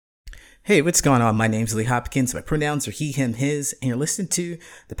Hey, what's going on? My name's Lee Hopkins. My pronouns are he, him, his, and you're listening to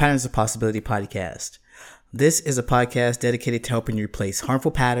the Patterns of Possibility podcast. This is a podcast dedicated to helping you replace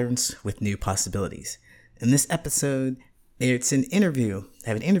harmful patterns with new possibilities. In this episode, it's an interview. I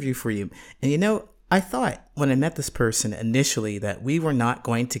have an interview for you. And I thought when I met this person initially that we were not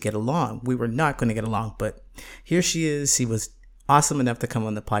going to get along. We were not going to get along, but here she is. She was awesome enough to come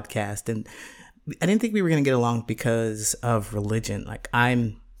on the podcast. And I didn't think we were going to get along because of religion.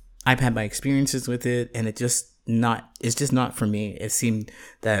 I've had my experiences with it, and it's just not for me. It seemed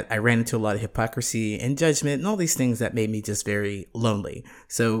that I ran into a lot of hypocrisy and judgment and all these things that made me just very lonely.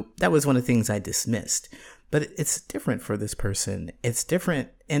 So that was one of the things I dismissed. But it's different for this person. It's different.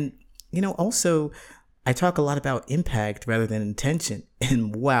 And, also I talk a lot about impact rather than intention.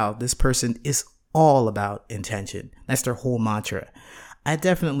 And wow, this person is all about intention. That's their whole mantra. I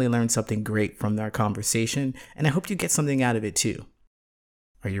definitely learned something great from our conversation, and I hope you get something out of it too.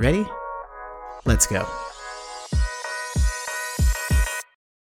 Are you ready? Let's go.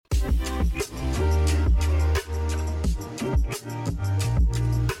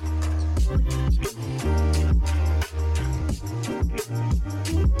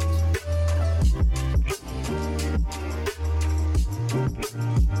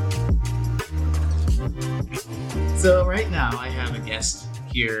 So right now I have a guest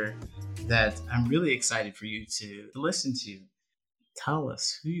here that I'm really excited for you to listen to. Tell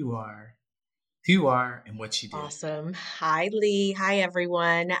us who you are, and what you do. Awesome. Hi, Lee. Hi,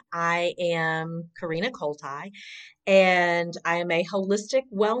 everyone. I am Karina Koltai, and I am a holistic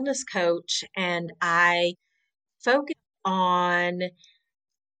wellness coach, and I focus on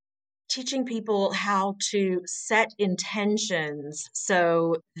teaching people how to set intentions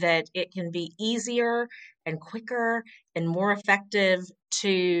so that it can be easier and quicker and more effective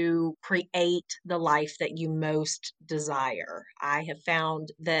to create the life that you most desire. I have found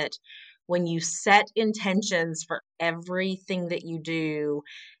that when you set intentions for everything that you do,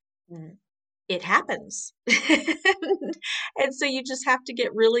 it happens. And so you just have to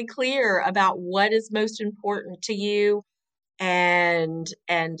get really clear about what is most important to you and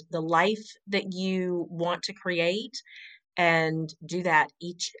the life that you want to create, and do that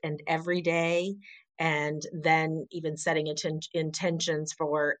each and every day, and then even setting intentions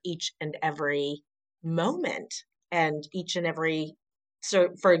for each and every moment and each and every. So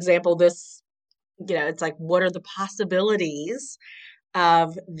for example, this, it's like, what are the possibilities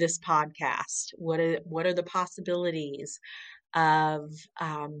of this podcast? What are the possibilities of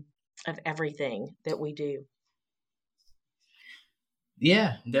everything that we do?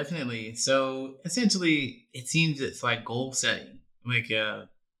 Yeah, definitely. So essentially, it seems it's like goal setting,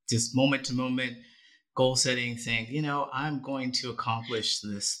 just moment to moment goal setting, saying, I'm going to accomplish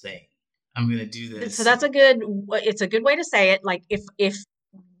this thing. I'm going to do So this. that's it's a good way to say it. Like if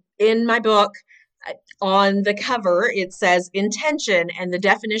in my book, on the cover, it says intention, and the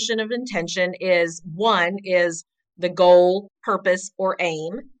definition of intention is: one is the goal, purpose, or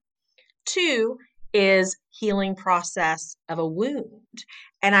aim. Two is healing process of a wound.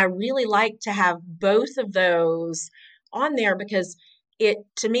 And I really like to have both of those on there because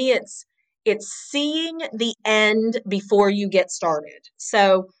to me it's seeing the end before you get started.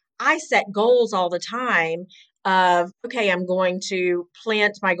 So I set goals all the time of, okay, I'm going to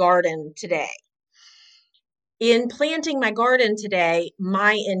plant my garden today. In planting my garden today,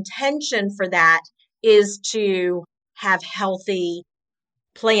 my intention for that is to have healthy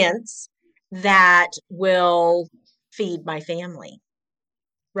plants that will feed my family,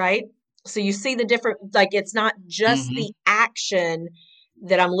 right? So you see the different, like, it's not just Mm-hmm. the action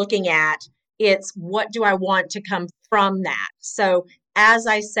that I'm looking at, it's what do I want to come from that. So as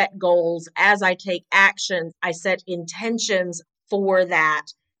I set goals, as I take actions, I set intentions for that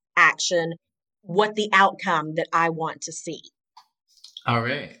action, what the outcome that I want to see. All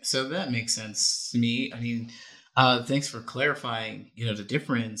right. So that makes sense to me. I mean, thanks for clarifying, the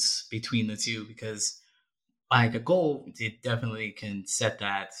difference between the two, because like a goal, it definitely can set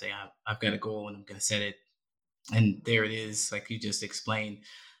that, say, I've got a goal and I'm going to set it. And there it is, like you just explained.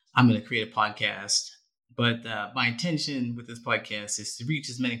 I'm going to create a podcast. But my intention with this podcast is to reach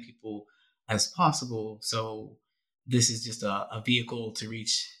as many people as possible. So this is just a vehicle to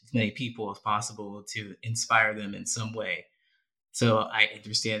reach as many people as possible to inspire them in some way. So I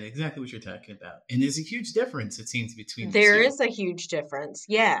understand exactly what you're talking about. And there's a huge difference, it seems, between the There two. is a huge difference,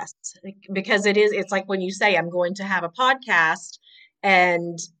 yes, because it's like when you say, I'm going to have a podcast,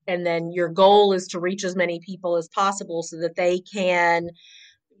 and then your goal is to reach as many people as possible so that they can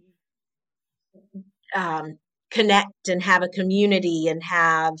um, connect and have a community and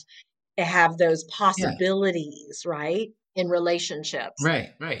have those Yeah. possibilities, right, in relationships.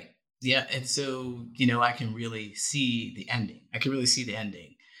 Right. Right. Yeah, and so, I can really see the ending. I can really see the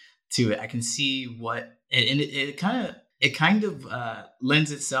ending to it. I can see what, and it kind of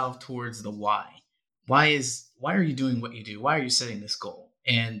lends itself towards the why. Why are you doing what you do? Why are you setting this goal?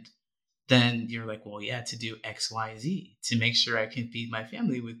 And then you're like, well, yeah, to do X, Y, Z, to make sure I can feed my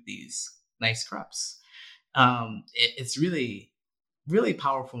family with these nice crops. It's really, really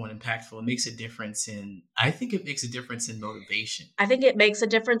powerful and impactful. It makes a difference I think it makes a difference in motivation. I think it makes a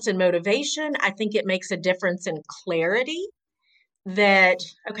difference in motivation. I think it makes a difference in clarity that,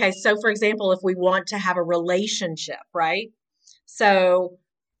 okay, so for example, if we want to have a relationship, right? So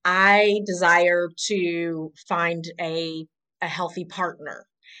I desire to find a healthy partner.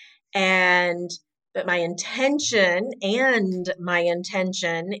 And but my intention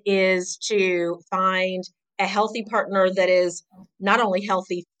is to find a healthy partner that is not only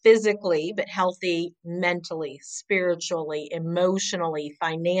healthy physically, but healthy mentally, spiritually, emotionally,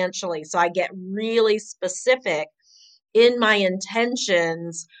 financially. So I get really specific in my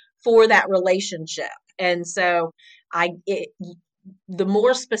intentions for that relationship. And so the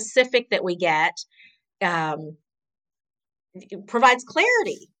more specific that we get, um, it provides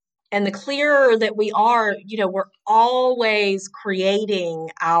clarity. And the clearer that we are, we're always creating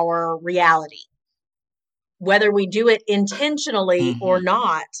our reality. Whether we do it intentionally or Hmm.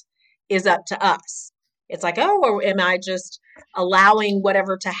 not is up to us. It's like, oh, or am I just allowing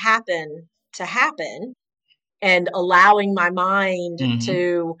whatever to happen and allowing my mind Hmm.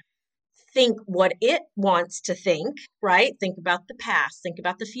 to think what it wants to think, right? Think about the past, think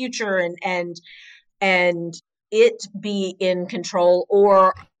about the future, and it be in control,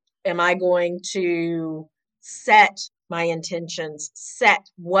 or am I going to set my intentions, set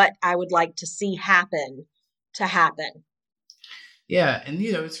what I would like to see happen to happen? Yeah, and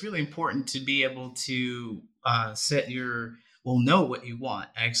it's really important to be able to know what you want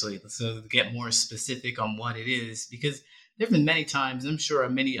actually, so to get more specific on what it is, because there've been many times, I'm sure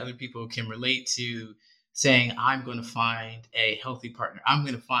many other people can relate to saying, I'm going to find a healthy partner. I'm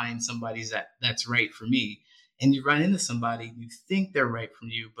going to find somebody that's right for me. And you run into somebody, you think they're right for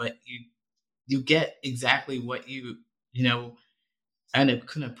you, but you get exactly what you know and it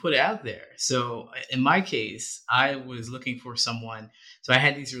couldn't put it out there. So in my case, I was looking for someone. So I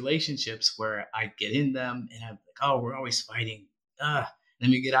had these relationships where I'd get in them and I'm like, oh, we're always fighting. Let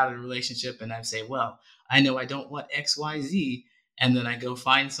me get out of the relationship. And I'd say, well, I know I don't want XYZ. And then I go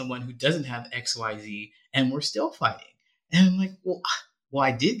find someone who doesn't have XYZ and we're still fighting. And I'm like, well,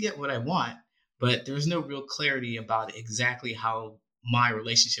 I did get what I want, but there's no real clarity about exactly how my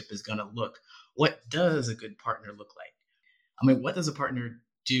relationship is going to look. What does a good partner look like? I mean, what does a partner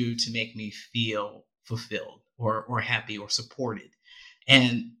do to make me feel fulfilled or happy or supported?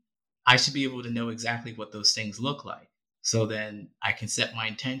 And I should be able to know exactly what those things look like. So then I can set my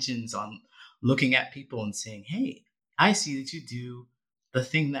intentions on looking at people and saying, hey, I see that you do the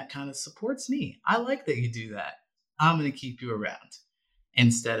thing that kind of supports me. I like that you do that. I'm going to keep you around,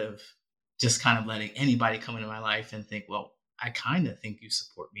 instead of just kind of letting anybody come into my life and think, well, I kind of think you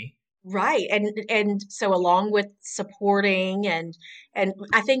support me. Right. And so along with supporting and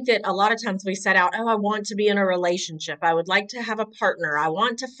I think that a lot of times we set out, oh, I want to be in a relationship. I would like to have a partner. I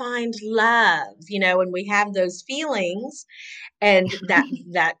want to find love, and we have those feelings, and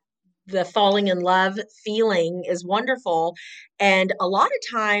that the falling in love feeling is wonderful. And a lot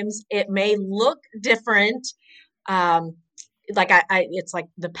of times it may look different. Um, like it's like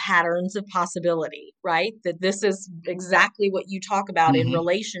the patterns of possibility, right? That this is exactly what you talk about in Hmm.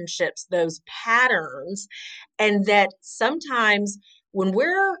 relationships, those patterns. And that sometimes when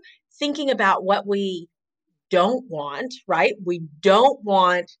we're thinking about what we don't want, right? We don't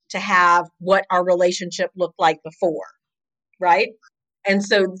want to have what our relationship looked like before, right? And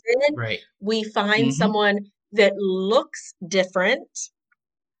so then Right. we find Hmm. someone that looks different,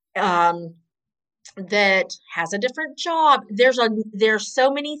 um, that has a different job. There's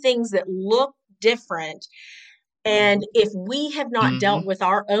so many things that look different. And if we have not dealt Hmm. with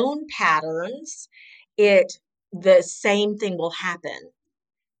our own patterns, it the same thing will happen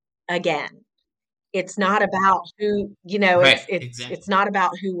again. It's not about who, Right. it's Exactly. not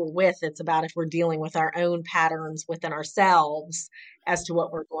about who we're with. It's about if we're dealing with our own patterns within ourselves as to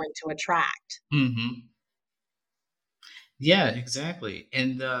what we're going to attract. Hmm. Yeah, exactly.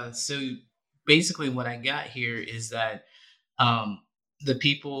 And so basically, what I got here is that um, the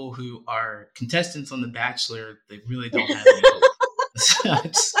people who are contestants on The Bachelor, they really don't have any hope. So I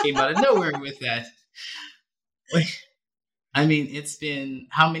just came out of nowhere with that. Like, I mean, it's been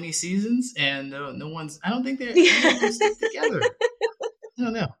how many seasons, and no one's. I don't think any of them stick together. I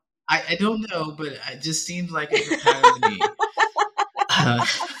don't know. I don't know, but it just seems like it's a pattern to me. Uh,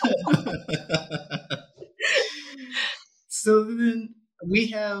 So then we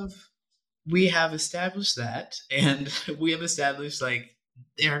have established that, and we have established like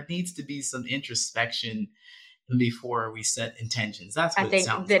there needs to be some introspection before we set intentions. That's I what it think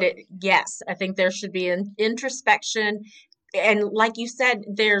sounds that like. yes, I think there should be an introspection. And like you said,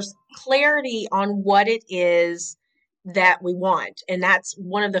 there's clarity on what it is that we want. And that's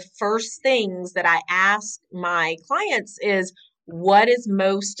one of the first things that I ask my clients is what is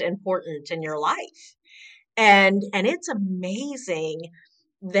most important in your life? And it's amazing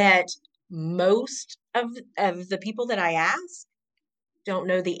that most of the people that I ask don't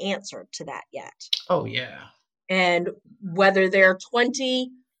know the answer to that yet. Oh yeah. And whether they're 20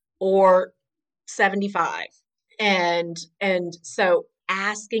 or 75. And so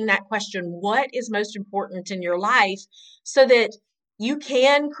asking that question, what is most important in your life so that you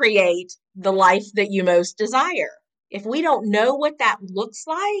can create the life that you most desire. If we don't know what that looks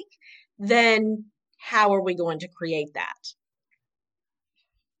like, then how are we going to create that?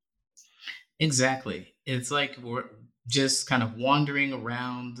 Exactly. It's like we're just kind of wandering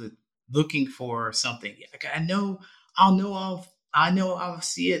around looking for something. Like I know I'll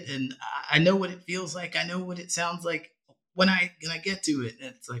see it, and I know what it feels like. I know what it sounds like when I get to it.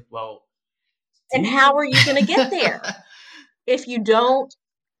 And it's like, well, do And how you? are you going to get there if you don't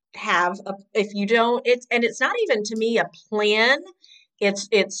if you don't it's not even to me a plan.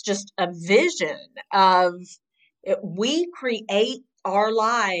 It's just a vision of we create our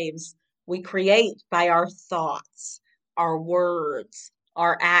lives. We create by our thoughts, our words,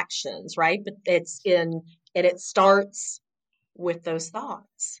 our actions, right? But it starts with those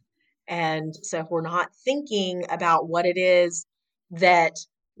thoughts. And so if we're not thinking about what it is that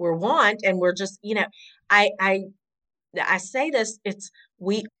we want, and we're just, I say this, it's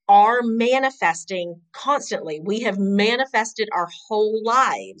we are manifesting constantly. We have manifested our whole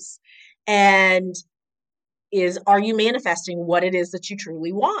lives. And are you manifesting what it is that you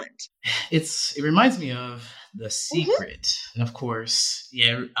truly want? It reminds me of The Hmm. Secret. And of course,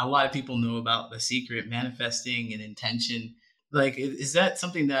 yeah, a lot of people know about The Secret, manifesting and intention. Like, is that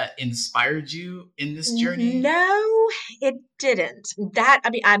something that inspired you in this journey? No, it didn't. That I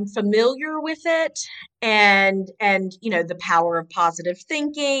mean, I'm familiar with it, and the power of positive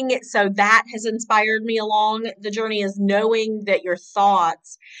thinking. So that has inspired me along the journey, is knowing that your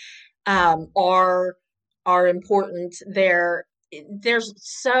thoughts are important. There's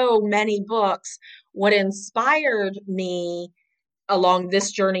so many books. What inspired me along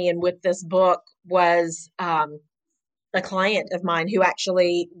this journey and with this book was a client of mine who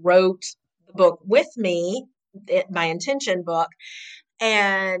actually wrote the book with me, my intention book.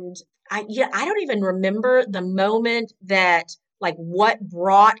 And I don't even remember the moment that, like, what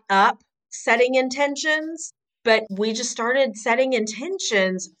brought up setting intentions, but we just started setting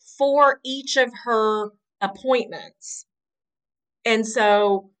intentions for each of her appointments. And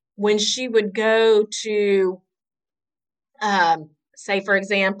so when she would go to, say, for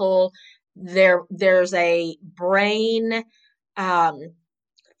example, there's a brain um,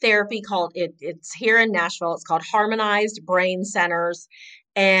 therapy called it's here in Nashville. It's called Harmonized Brain Centers,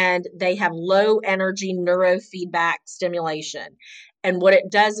 and they have low energy neurofeedback stimulation. And what it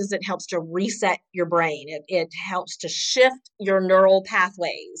does is it helps to reset your brain. It helps to shift your neural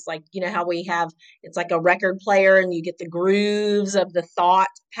pathways. Like, how we have, it's like a record player and you get the grooves of the thought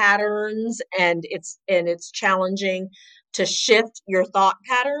patterns, and it's challenging to shift your thought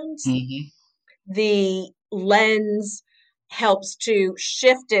patterns. Hmm. The lens helps to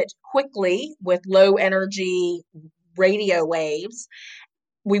shift it quickly with low energy radio waves.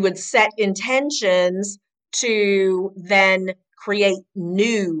 We would set intentions to then create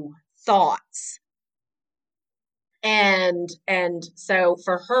new thoughts. And so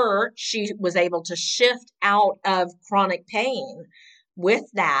for her, she was able to shift out of chronic pain with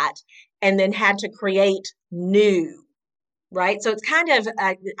that, and then had to create new, right? So it's kind of,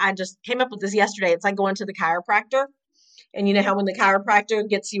 I just came up with this yesterday. It's like going to the chiropractor. And you know how when the chiropractor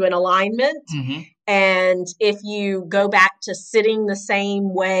gets you in alignment, Hmm. and if you go back to sitting the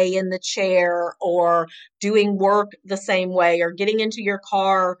same way in the chair, or doing work the same way, or getting into your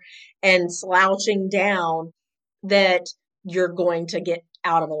car and slouching down, that you're going to get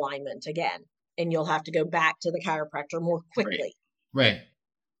out of alignment again. And you'll have to go back to the chiropractor more Right. quickly. Right.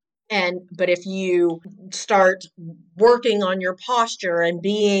 But if you start working on your posture and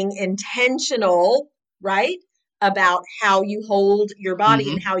being intentional, right, about how you hold your body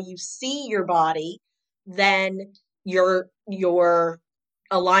and Hmm. how you see your body, then your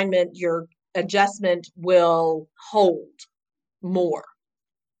alignment, your adjustment will hold more.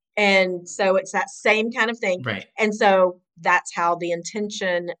 And so it's that same kind of thing. Right. And so that's how the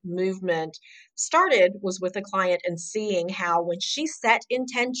intention movement started, was with a client and seeing how when she set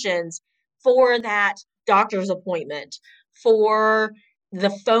intentions for that doctor's appointment, for the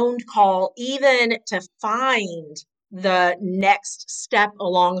phone call, even to find the next step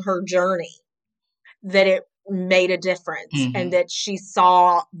along her journey, that it made a difference and Mm-hmm. that she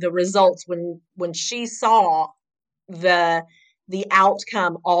saw the results when she saw the the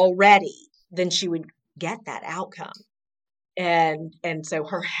outcome already, then she would get that outcome. And so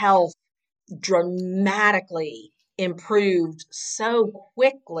her health dramatically improved so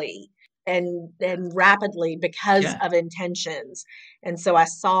quickly and rapidly because Yeah. of intentions. And so I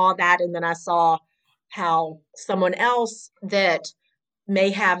saw that, and then I saw how someone else that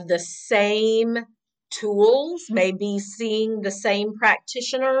may have the same tools, may be seeing the same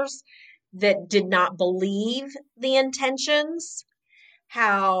practitioners that did not believe the intentions,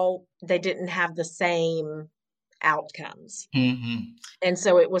 how they didn't have the same outcomes. Mm-hmm. And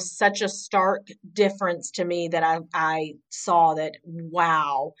so it was such a stark difference to me that I saw that,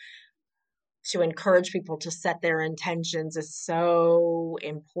 wow, to encourage people to set their intentions is so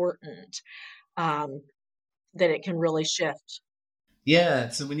important, um, that it can really shift. Yeah.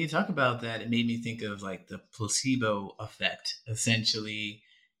 So when you talk about that, it made me think of like the placebo effect. Essentially,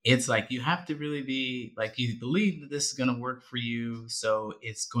 it's like you have to really be like, you believe that this is going to work for you, so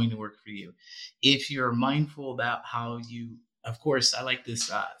it's going to work for you. If you're mindful about how you, of course, I like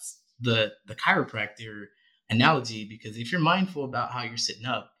this the chiropractor analogy, because if you're mindful about how you're sitting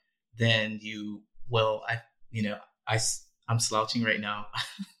up, then you well, I you know I I'm slouching right now.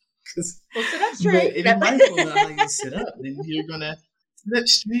 'Cause- Well, sit up but straight. if you're Yep. mindful about how you sit up, then you're gonna sit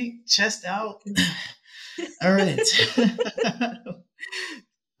straight, chest out. All right.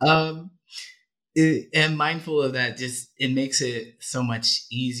 um, and mindful of that, just it makes it so much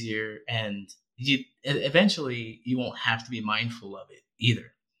easier, and eventually you won't have to be mindful of it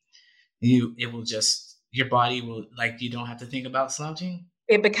either. It will just your body will like you don't have to think about slouching.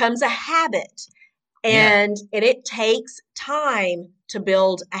 It becomes a habit. Yeah. And it takes time to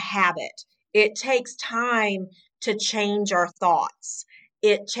build a habit. It takes time to change our thoughts.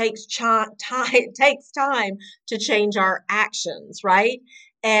 It takes time. It takes time to change our actions, right?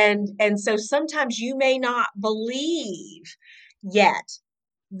 And so sometimes you may not believe yet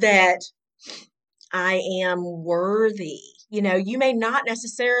that I am worthy. You may not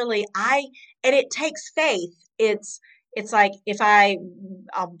necessarily. And it takes faith. It's like,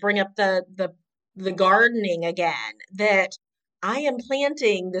 I'll bring up the gardening again, that I am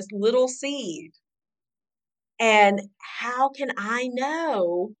planting this little seed, and how can I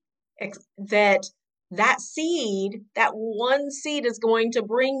know that that one seed is going to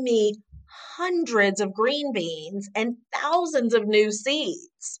bring me hundreds of green beans and thousands of new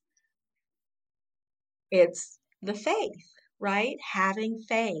seeds? It's the faith, right? Having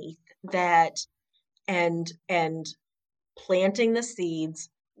faith that, and planting the seeds,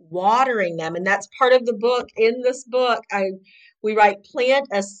 watering them. And that's part of the book. In this book, I we write, plant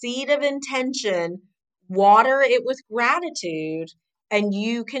a seed of intention, water it with gratitude, and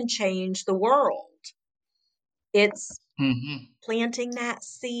you can change the world. It's Hmm. planting that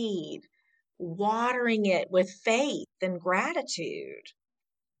seed, watering it with faith and gratitude,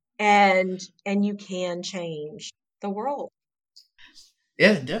 and you can change the world.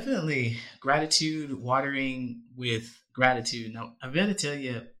 Yeah, definitely. Gratitude, watering with gratitude. Now, I've got to tell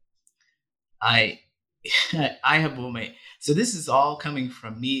you, I I have my so this is all coming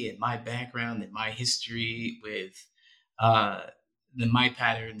from me and my background and my history with uh my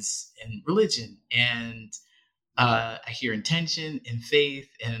patterns in religion, and I hear intention and faith,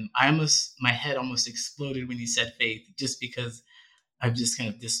 and my head almost exploded when you said faith, just because I've just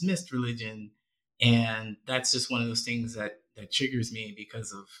kind of dismissed religion, and that's just one of those things that triggers me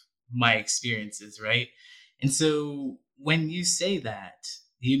because of my experiences, right? And so when you say that,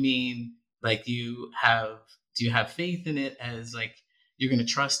 you mean like do you have faith in it as like you're going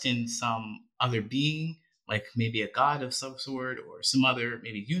to trust in some other being, like maybe a god of some sort or some other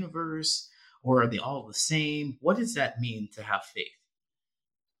maybe universe, or are they all the same? What does that mean to have faith?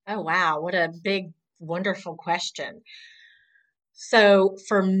 Oh, wow. What a big, wonderful question. So,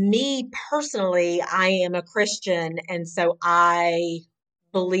 for me personally, I am a Christian, and so I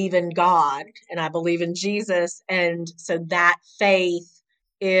believe in God and I believe in Jesus. And so that faith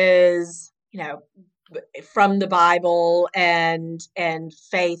is, from the Bible, and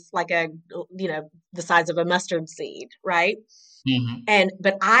faith like the size of a mustard seed, right? Hmm. And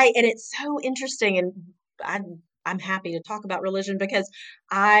it's so interesting, and I I'm happy to talk about religion because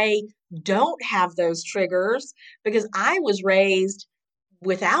I don't have those triggers, because I was raised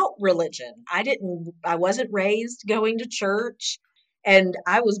without religion. I wasn't raised going to church. And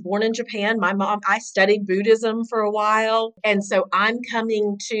I was born in Japan. I studied Buddhism for a while. And so I'm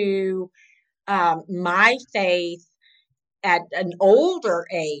coming to my faith at an older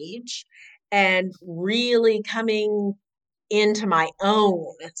age and really coming into my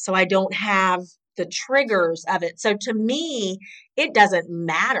own. So I don't have the triggers of it. So to me, it doesn't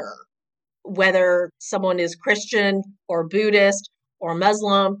matter whether someone is Christian or Buddhist or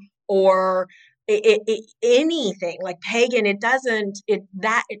Muslim or anything like pagan. It doesn't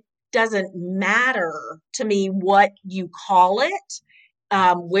matter to me what you call it,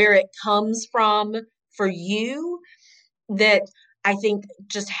 where it comes from for you. That I think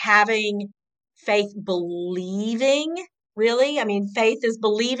just having faith, believing, really, I mean, faith is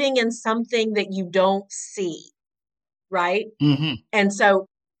believing in something that you don't see, right? Mm-hmm. And so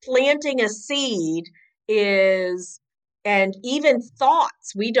planting a seed is, and even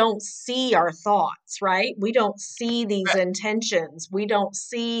thoughts, we don't see our thoughts, right? We don't see these Right. intentions. We don't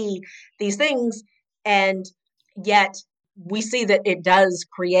see these things. And yet we see that it does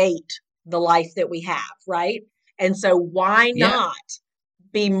create the life that we have, right? And so why Yeah. not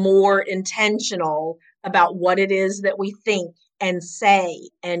be more intentional about what it is that we think and say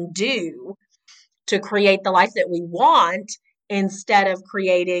and do to create the life that we want instead of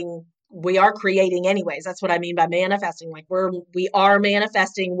we are creating anyways. That's what I mean by manifesting. Like we are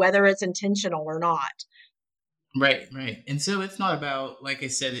manifesting whether it's intentional or not. Right, right. And so it's not about, like I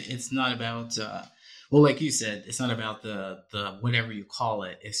said, it's not about, well, like you said, it's not about the whatever you call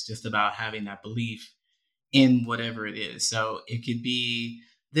it. It's just about having that belief in whatever it is. So it could be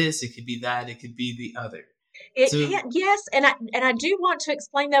this, it could be that, it could be the other. So, Yes, and I do want to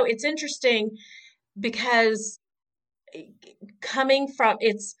explain though. It's interesting because coming from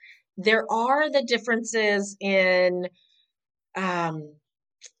there are the differences um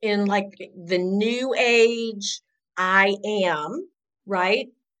in like the new age I am, right?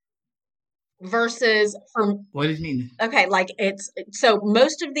 Versus from what does it mean? okay, like it's so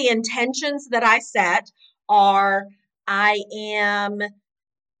most of the intentions that I set are I am,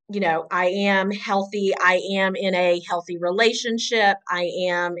 I am healthy. I am in a healthy relationship. I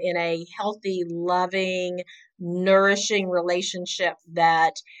am in a healthy, loving, nourishing relationship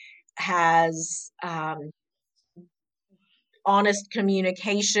that has honest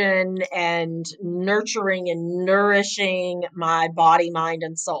communication and nurturing and nourishing my body, mind,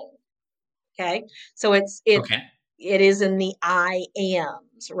 and soul. Okay. So Okay. it is in the I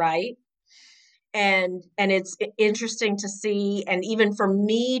ams, right? And it's interesting to see, and even for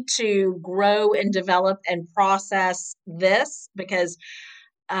me to grow and develop and process this, because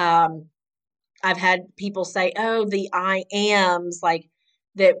um I've had people say, oh, the I ams, like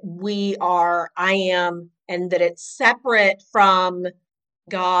that I am, and that it's separate from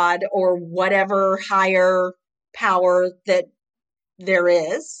God or whatever higher power that there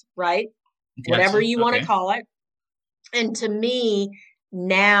is, right? Whatever Gotcha. you want to Okay. call it. And to me,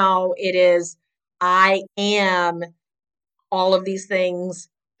 now it is, I am all of these things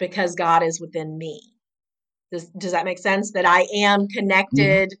because God is within me. Does that make sense? That I am Hmm.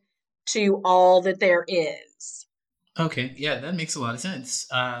 connected to all that there is. Okay. Yeah, that makes a lot of sense.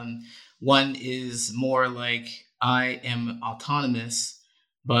 One is more like I am autonomous,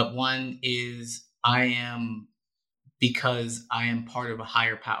 but one is I am because I am part of a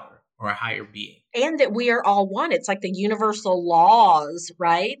higher power or a higher being. And that we are all one. It's like the universal laws,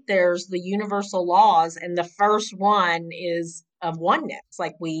 right? There's the universal laws, and the first one is of oneness.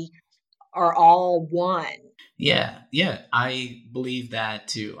 Like we are all one. Yeah, yeah, I believe that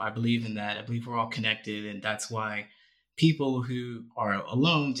too. I believe in that. I believe we're all connected, and that's why people who are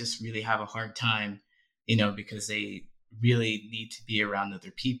alone just really have a hard time, because they really need to be around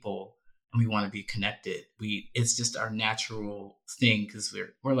other people, and we want to be connected. It's just our natural thing because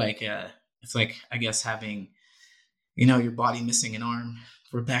we're like it's like I guess having your body missing an arm.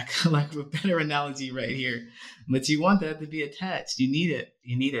 We're back like a better analogy right here. But you want that to be attached. You need it.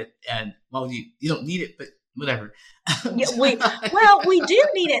 You need it. And well, you don't need it, but whatever. Yeah, we do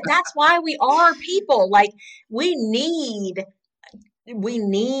need it. That's why we are people. Like we need we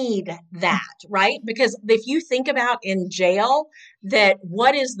need that, right? Because if you think about in jail, that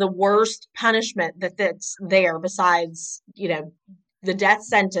what is the worst punishment that's there besides, the death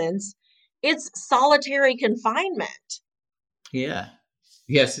sentence? It's solitary confinement. Yeah.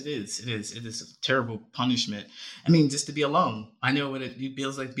 Yes, it is. It is. It is a terrible punishment. I mean, just to be alone. I know what it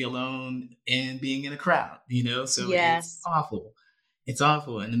feels like to be alone and being in a crowd, so it's Yes. awful. It's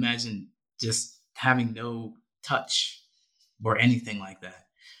awful. And imagine just having no touch or anything like that.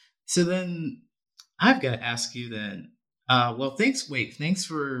 So then I've got to ask you then, Well, thanks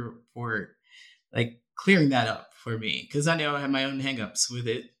for like clearing that up for me because I know I have my own hangups with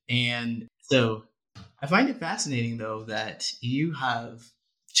it, and so I find it fascinating though that you have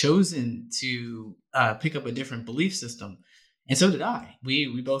chosen to pick up a different belief system, and so did I.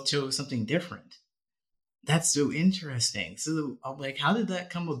 We both chose something different. That's so interesting. So, like, how did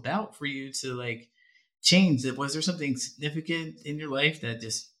that come about for you to like change? Was there something significant in your life that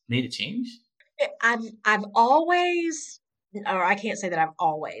just made a change? I've always, or I can't say that I've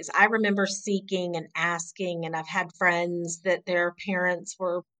always. I remember seeking and asking, and I've had friends that their parents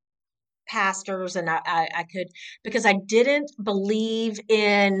were pastors, and I could, because I didn't believe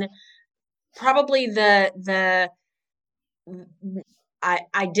in probably the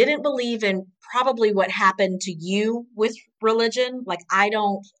I didn't believe in probably what happened to you with religion. Like I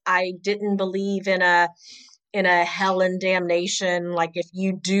didn't believe in a hell and damnation, like if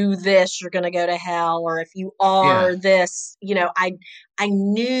you do this you're going to go to hell, or if you Yeah. are this, I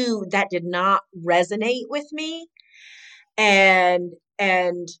knew that did not resonate with me. And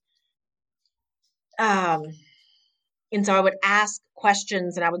um and so I would ask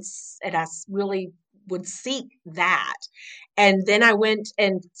questions, and I really would seek that. And then I went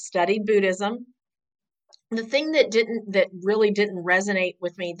and studied Buddhism. The thing that really didn't resonate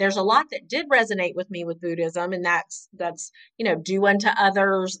with me, there's a lot that did resonate with me with Buddhism, and that's do unto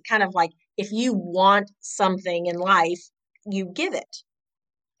others, kind of like if you want something in life, you give it,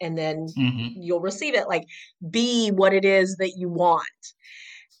 and then Hmm. you'll receive it. Like, be what it is that you want.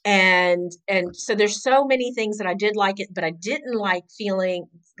 And so there's so many things that I did like it, but I didn't like feeling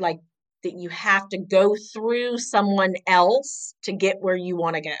like that you have to go through someone else to get where you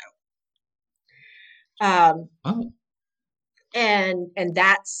want to go. um Oh. and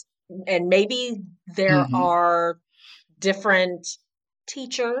that's, and maybe there Hmm. are different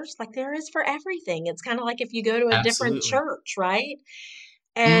teachers, like there is for everything. It's kind of like if you go to a different Absolutely. church, right?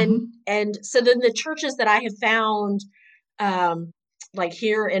 and Hmm. and so then the churches that I have found, um like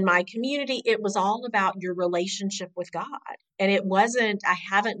here in my community, it was all about your relationship with God. And it wasn't, I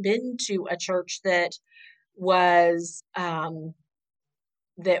haven't been to a church was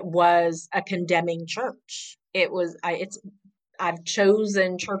that was a condemning church. I've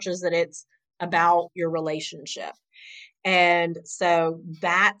chosen churches that it's about your relationship. And so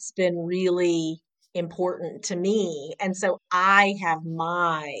that's been really important to me. And so I have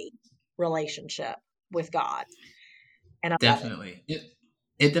my relationship with God, and I love it. Definitely.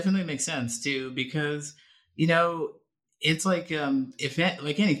 It definitely makes sense too because you know it's like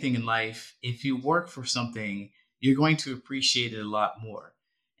like anything in life, if you work for something, you're going to appreciate it a lot more.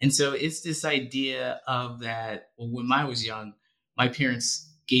 And so it's this idea of that. Well, when I was young, my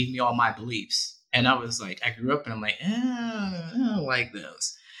parents gave me all my beliefs, and I was like, I grew up, and I'm like, I don't like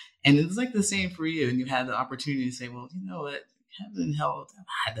those. And it's like the same for you, and you had the opportunity to say, well, you know what, heaven and hell,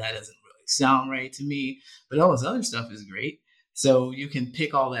 that doesn't really sound right to me, but all this other stuff is great. So you can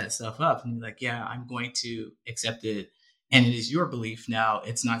pick all that stuff up and be like, yeah, I'm going to accept it. And it is your belief now.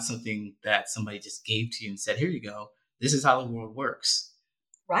 It's not something that somebody just gave to you and said, here you go. This is how the world works.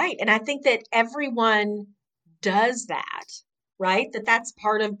 Right. And I think that everyone does that, right? That's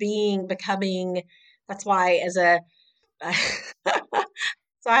part of becoming. That's why, as a,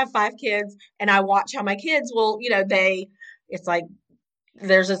 so I have 5 kids, and I watch how my kids will, it's like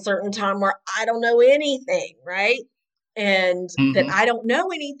there's a certain time where I don't know anything, right? And that Hmm. I don't know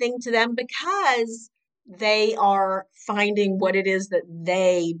anything to them because they are finding what it is that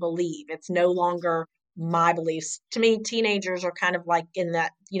they believe. It's no longer my beliefs. To me, teenagers are kind of like in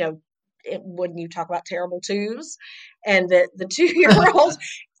that, when you talk about terrible twos, and the 2 year olds,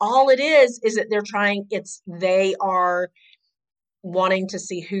 all it is that they are wanting to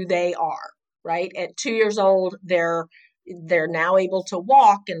see who they are, right? At 2 years old, they're now able to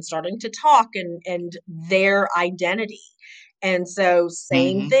walk and starting to talk, and their identity. And so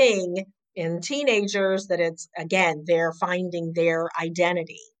same Hmm. thing in teenagers, that it's again, they're finding their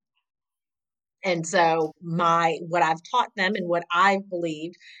identity. And so my what I've taught them and what I've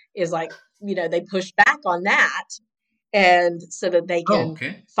believed is like, they push back on that, and so that they Oh, can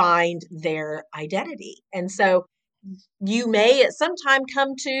okay. find their identity. And so you may at some time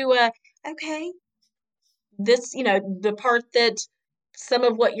come to, okay, this, the part that some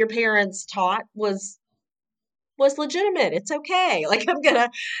of what your parents taught was legitimate. It's okay. Like, I'm gonna,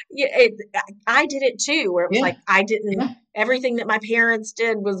 yeah, I did it too, where it was Yeah. like I didn't. Yeah. Everything that my parents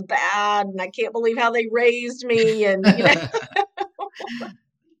did was bad, and I can't believe how they raised me. And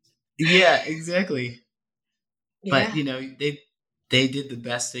Yeah, exactly. But yeah, they did the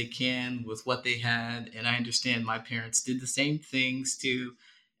best they can with what they had, and I understand my parents did the same things too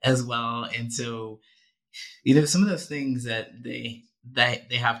as well. And so some of those things that they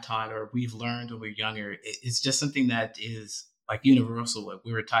have taught or we've learned when we're younger, it's just something that is like universal. What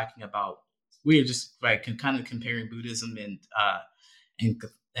we were talking about, we were just like kind of comparing Buddhism and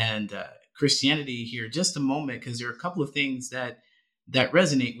Christianity here just a moment, because there are a couple of things that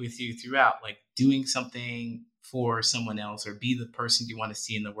resonate with you throughout, like doing something for someone else or be the person you want to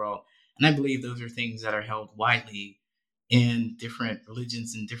see in the world. And I believe those are things that are held widely in different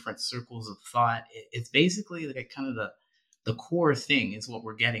religions and different circles of thought. It's basically like kind of the core thing is what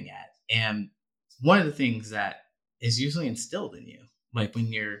we're getting at. And one of the things that is usually instilled in you, like when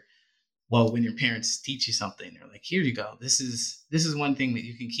your parents teach you something, they're like, here you go. This is one thing that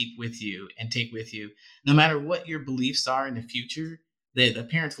you can keep with you and take with you. No matter what your beliefs are in the future, the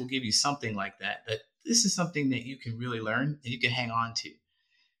parents will give you something like that, that this is something that you can really learn and you can hang on to.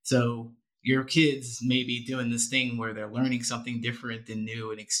 So your kids may be doing this thing where they're learning something different and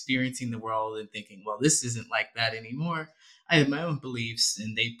new and experiencing the world and thinking, well, this isn't like that anymore. I have my own beliefs,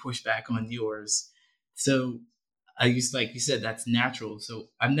 and they push back on yours. So I used, like you said, that's natural. So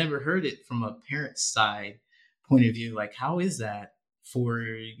I've never heard it from a parent's side point of view. Like, how is that for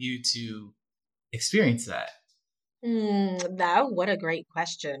you to experience that? What a great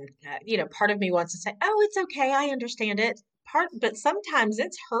question. Part of me wants to say, "Oh, it's okay. I understand it." But sometimes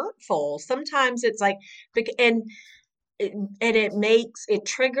it's hurtful. Sometimes it's like, and it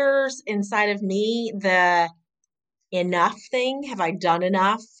triggers inside of me the enough thing. Have I done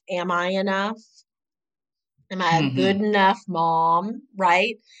enough? Am I enough? Am I a good Hmm. enough mom?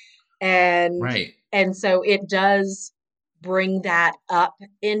 Right? And Right. and so it does bring that up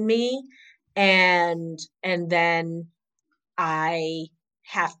in me, and then I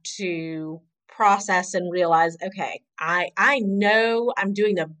have to process and realize, okay, I know I'm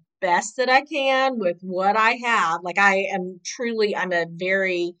doing the best that I can with what I have. Like I'm a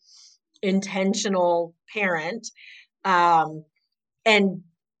very intentional parent. Um, and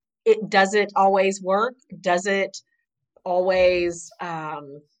does it always work? Does it always,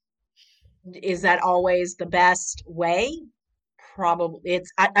 is that always the best way? Probably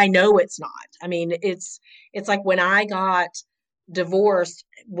I know it's not. I mean, it's like when I got divorced,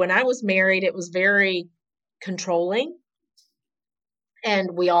 when I was married, it was very controlling, and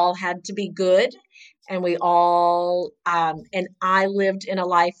we all had to be good, and we all and I lived in a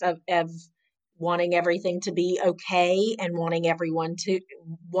life of wanting everything to be okay, and wanting everyone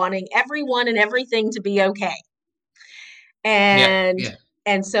and everything to be okay. Yeah. And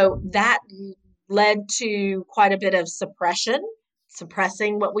Yeah. so that led to quite a bit of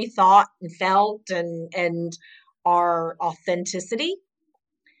suppressing what we thought and felt, and our authenticity.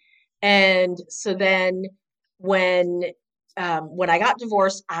 And so then when when I got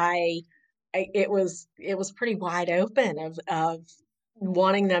divorced, it was pretty wide open of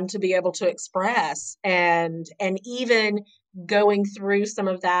wanting them to be able to express, and even going through some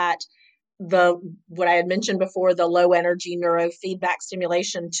of that, the what I had mentioned before, the low energy neurofeedback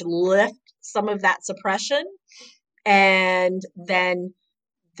stimulation to lift some of that suppression. And then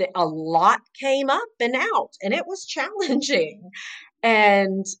a lot came up and out, and it was challenging.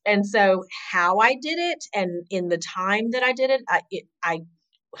 And so how I did it, and in the time that I did it, I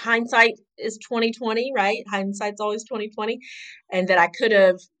hindsight is 2020, right? Hindsight's always 2020. And that I could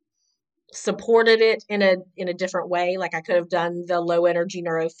have supported it in a different way. Like I could have done the low energy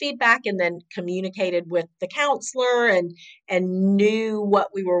neurofeedback and then communicated with the counselor, and knew what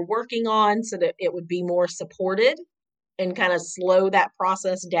we were working on so that it would be more supported and kind of slow that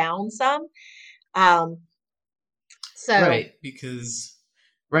process down some. Um, so Right. Because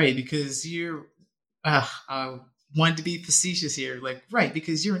you're, I wanted to be facetious here. Like, right.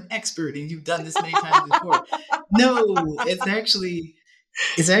 Because you're an expert and you've done this many times before. No, it's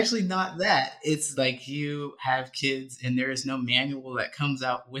actually not that. It's like you have kids and there is no manual that comes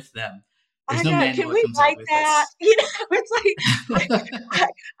out with them. I There's no know. manual Can that we comes out write with that? us. It's like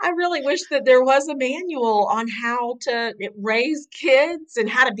I really wish that there was a manual on how to raise kids and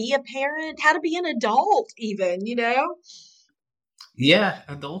how to be a parent, how to be an adult, even. Yeah,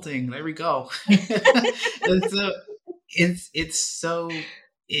 adulting. There we go. it's so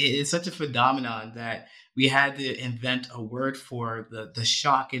it's such a phenomenon that we had to invent a word for the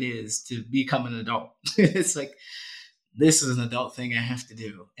shock it is to become an adult. It's like, this is an adult thing I have to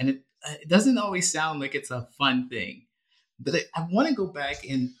do, and it doesn't always sound like it's a fun thing. But I want to go back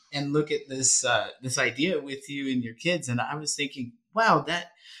and look at this idea with you and your kids, and I was thinking, wow,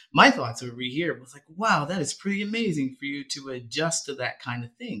 that my thoughts over here was like, wow, that is pretty amazing for you to adjust to that kind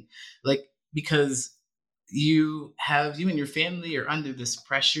of thing, like, because you and your family are under this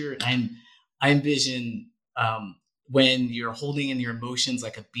pressure, and I envision when you're holding in your emotions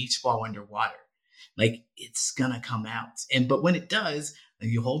like a beach ball underwater, like it's gonna come out. But when it does,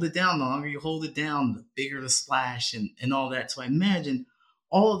 you hold it down, the longer you hold it down, the bigger the splash and all that. So I imagine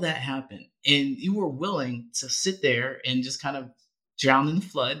all of that happened, and you were willing to sit there and just kind of drown in the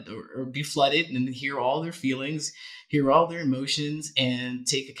flood, or be flooded, and hear all their feelings, hear all their emotions, and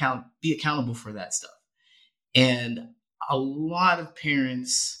be accountable for that stuff. And a lot of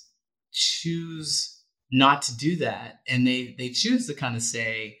parents choose not to do that, and they choose to kind of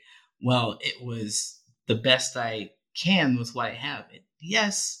say, well, it was the best I can with what I have.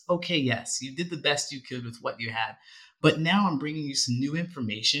 Yes, okay, yes, you did the best you could with what you had, but now I'm bringing you some new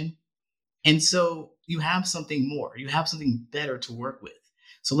information, and so you have something more, you have something better to work with,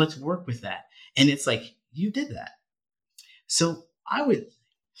 so let's work with that. And it's like, you did that. So I would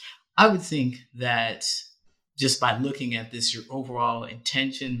think that just by looking at this, your overall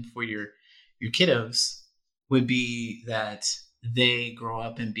intention for your kiddos would be that they grow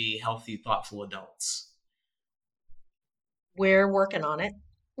up and be healthy, thoughtful adults. We're working on it.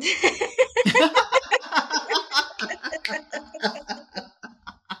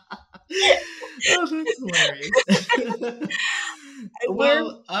 Oh, that's hilarious.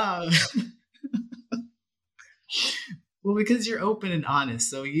 Well, well, because you're open and honest,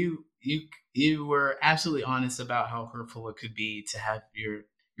 so you were absolutely honest about how hurtful it could be to have your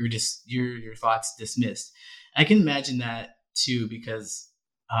thoughts dismissed. I can imagine that too, because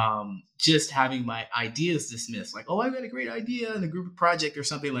just having my ideas dismissed, like, oh, I've got a great idea in a group project or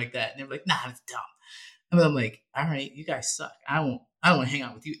something like that, and they're like, nah, it's dumb. And I'm like, all right, you guys suck. I don't want to hang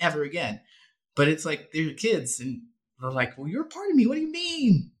out with you ever again. But it's like, they're kids, and they're like, well, you're a part of me. What do you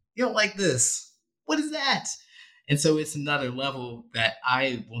mean you don't like this? What is that? And so it's another level that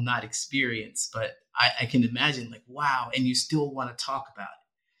I will not experience, but I can imagine, like, wow, and you still want to talk about it.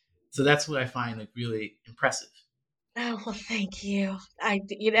 So that's what I find like really impressive. Oh, well, thank you.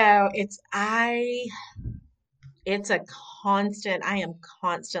 It's a constant, I am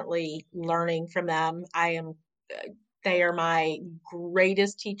constantly learning from them. They are my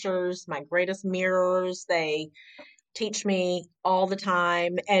greatest teachers, my greatest mirrors. They teach me all the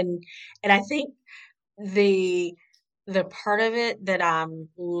time. And I think the the part of it that I'm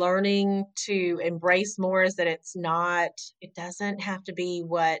learning to embrace more is that it doesn't have to be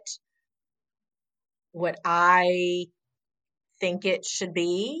what I think it should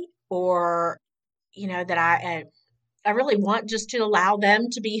be, or that I really want just to allow them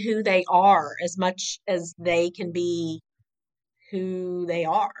to be who they are as much as they can be who they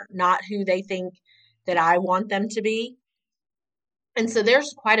are, not who they think that I want them to be. And so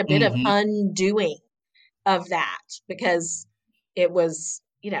there's quite a bit of Mm-hmm. undoing of that, because it was,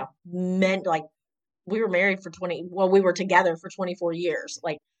 meant like we were married for we were together for 24 years.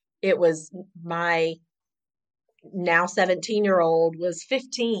 Like, it was my now 17-year-old was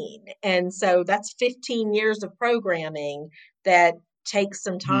 15. And so that's 15 years of programming that takes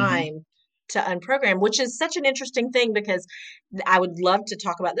some Mm-hmm. time to unprogram, which is such an interesting thing, because I would love to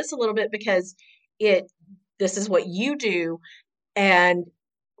talk about this a little bit, because it this is what you do, and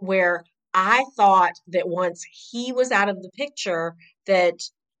where I thought that once he was out of the picture, that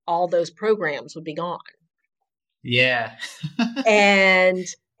all those programs would be gone. Yeah. And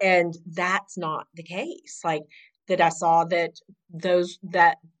that's not the case. Like, that I saw that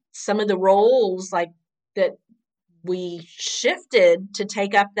some of the roles, like, that we shifted to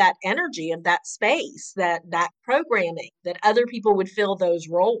take up that energy of that space, that programming, that other people would fill those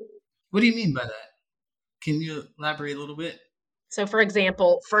roles. What do you mean by that? Can you elaborate a little bit? So, for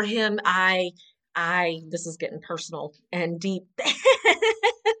example, for him, I this is getting personal and deep.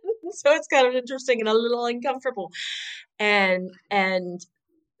 So it's kind of interesting and a little uncomfortable. And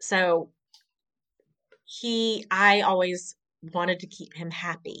so I always wanted to keep him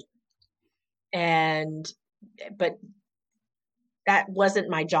happy. But that wasn't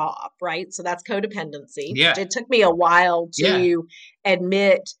my job, right? So that's codependency. Yeah. It took me a while Yeah. to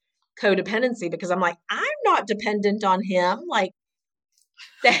admit codependency, because I'm like, I'm not dependent on him. Like,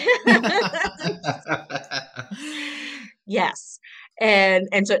 yes. And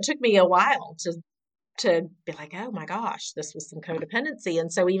so it took me a while to be like, oh my gosh, this was some codependency.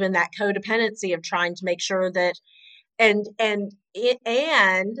 And so even that codependency of trying to make sure that and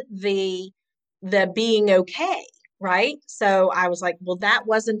the being okay, right? So I was like, well, that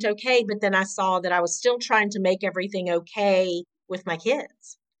wasn't okay, but then I saw that I was still trying to make everything okay with my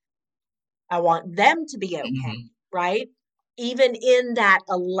kids. I want them to be okay, Mm-hmm. right? Even in that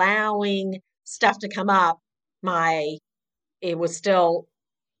allowing stuff to come up, it was still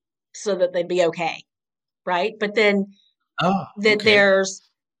so that they'd be okay, right? But then Oh, that okay.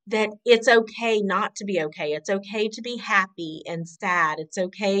 it's okay not to be okay. It's okay to be happy and sad. It's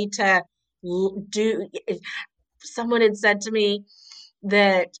okay do. Someone had said to me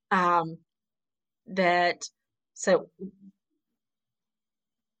that that so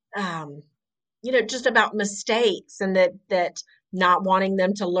um, just about mistakes, and that not wanting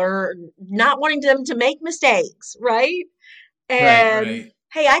them to learn, not wanting them to make mistakes, right? Right, And right,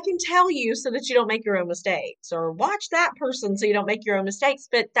 hey, I can tell you so that you don't make your own mistakes, or watch that person so you don't make your own mistakes,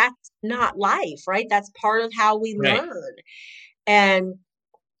 but that's not life, right? That's part of how we right. learn. And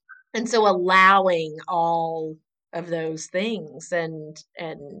so allowing all of those things, and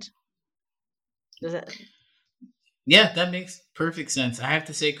does it, Yeah, that makes perfect sense. I have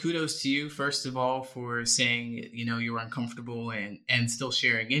to say kudos to you, first of all, for saying, you were uncomfortable and still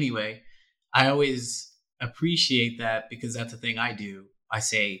sharing anyway. I always appreciate that because that's the thing I do. I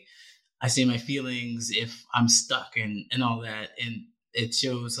say my feelings if I'm stuck and all that. And it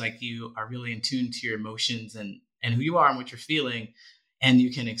shows like you are really in tune to your emotions and who you are and what you're feeling, and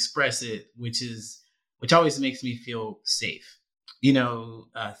you can express it, which always makes me feel safe.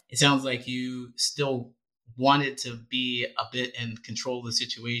 It sounds like you still wanted to be a bit in control of the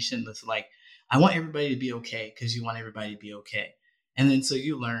situation. That's like, I want everybody to be okay because you want everybody to be okay. And then so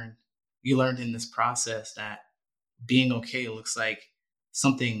you learned in this process that being okay looks like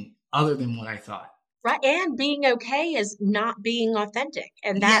something other than what I thought. right? And being okay is not being authentic,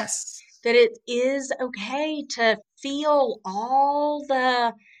 and Yes. that it is okay to feel all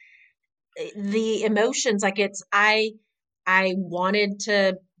the emotions. Like I wanted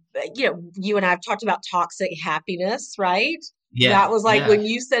to, you and I have talked about toxic happiness, right? That Yeah. was like Yeah. when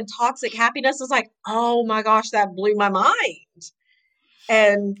you said toxic happiness, I was like, oh my gosh, that blew my mind.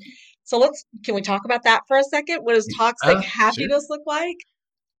 And so can we talk about that for a second? What does toxic Sure. happiness look like?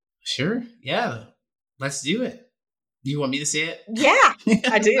 Sure. Yeah. Let's do it. You want me to say Yeah,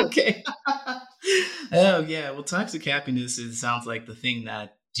 I it? do. Okay. Oh yeah. Well, toxic happiness sounds like the thing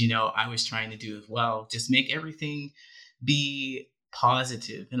that I was trying to do as well. Just make everything be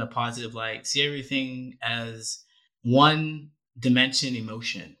positive in a positive light. See everything as one dimension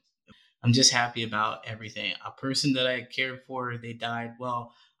emotion. I'm just happy about everything. A person that I cared for, they died.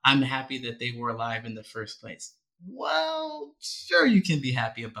 Well, I'm happy that they were alive in the first place. Well, sure, you can be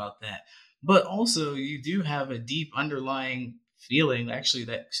happy about that. But also, you do have a deep underlying feeling, actually,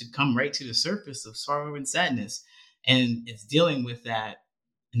 that should come right to the surface of sorrow and sadness. And it's dealing with that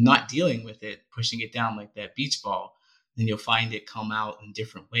and not dealing with it, pushing it down like that beach ball. Then you'll find it come out in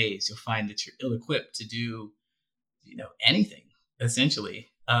different ways. You'll find that you're ill equipped to do anything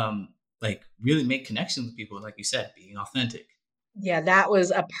essentially. Like really make connections with people, like you said, being authentic. Yeah, that was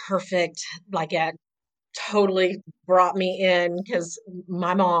a perfect, like, yeah, totally brought me in because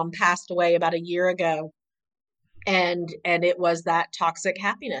my mom passed away about a year ago, and it was that toxic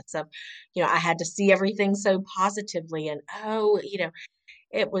happiness of, I had to see everything so positively, and oh,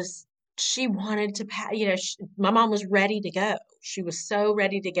 it was, she wanted to my mom was ready to go. She was so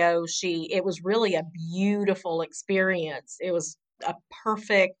ready to go. It was really a beautiful experience. It was a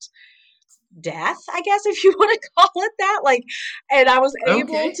perfect death, I guess, if you want to call it that. Like, and I was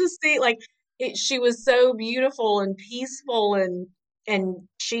able Okay. to see, like, she was so beautiful and peaceful, and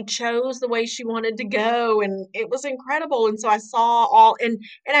she chose the way she wanted to go, and it was incredible. And so I saw all, and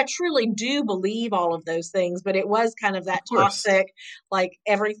I truly do believe all of those things, but it was kind of Of that course. toxic, like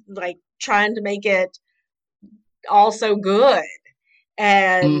trying to make it all so good.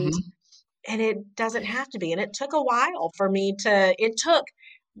 And Hmm. it doesn't have to be. And it took a while for me to, it took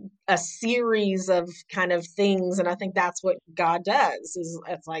a series of kind of things, and I think that's what God does, is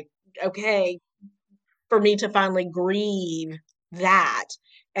it's like, okay, for me to finally grieve that,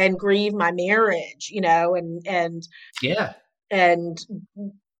 and grieve my marriage, Yeah. and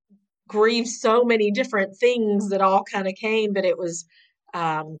grieve so many different things that all kind of came. But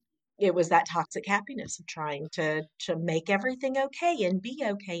um it was that toxic happiness of trying to make everything okay and be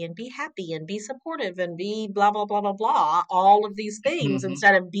happy and be supportive and be blah blah blah blah blah, all of these things, Hmm.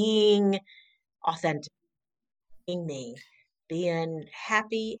 instead of being authentic, being me, being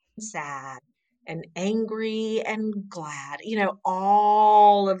happy and sad and angry and glad,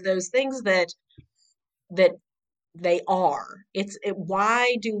 all of those things that they are.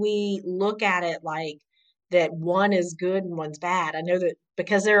 Why do we look at it like that one is good and one's bad? I know that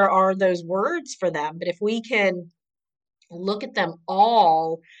because there are those words for them, but if we can look at them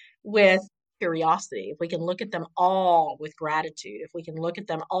all with curiosity, if we can look at them all with gratitude, if we can look at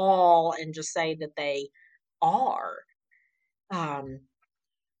them all and just say that they are, um,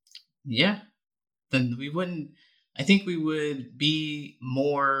 Yeah. Then we wouldn't. I think we would be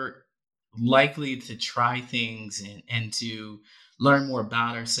more likely to try things and to learn more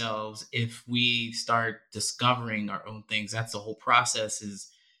about ourselves if we start discovering our own things. That's the whole process. Is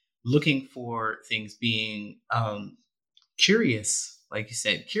looking for things, being curious, like you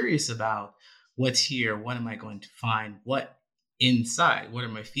said, curious about what's here. What am I going to find? What inside? What are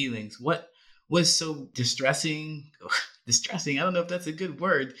my feelings? What was so distressing? Distressing. I don't know if that's a good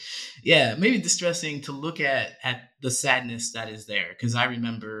word. Yeah, maybe distressing to look at the sadness that is there. Because I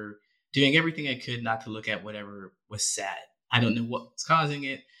remember doing everything I could not to look at whatever was sad. I don't know what was causing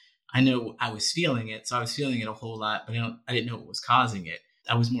it. I know I was feeling it, so I was feeling it a whole lot, but I didn't know what was causing it.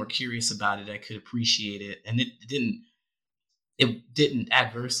 I was more curious about it. I could appreciate it, and it didn't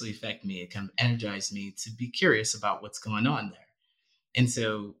adversely affect me. It kind of energized me to be curious about what's going on there. And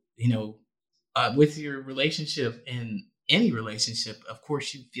so, with your relationship and any relationship, of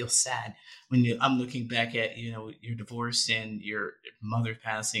course, you feel sad when I'm looking back at, your divorce and your mother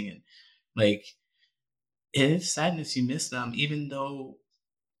passing, and like, it is sadness. You miss them, even though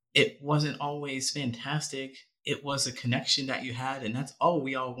it wasn't always fantastic. It was a connection that you had, and that's all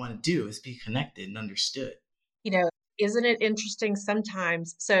we all want to do is be connected and understood. You know, isn't it interesting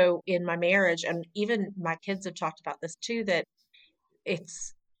sometimes? So in my marriage, and even my kids have talked about this too, that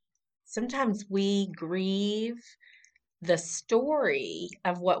it's sometimes we grieve the story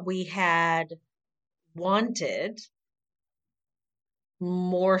of what we had wanted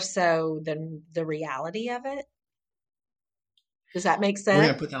more so than the reality of it. Does that make We're sense?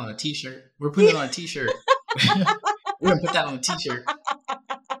 gonna put that on a t-shirt. We're putting it on a t-shirt. We're gonna put that on a t-shirt.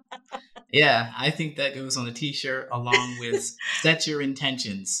 Yeah, I think that goes on a t-shirt along with set your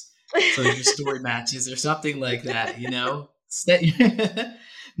intentions. So your story matches or something like that, Set your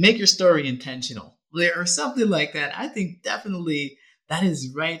make your story intentional. Or something like that. I think definitely that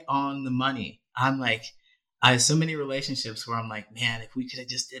is right on the money. I'm like, I have so many relationships where I'm like, man, if we could have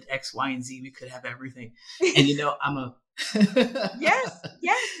just did X, Y, and Z, we could have everything. And I'm a Yes,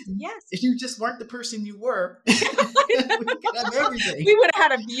 yes, yes. if you just weren't the person you were, we could have everything. We would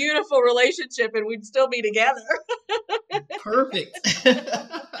have had a beautiful relationship and we'd still be together. Perfect.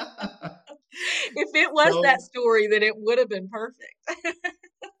 If it was that So story, then it would have been perfect.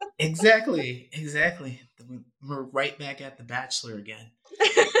 exactly. We're right back at The Bachelor again.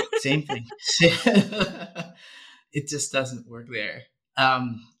 Same thing. It just doesn't work there.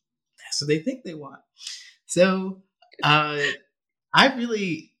 So they think they want. So I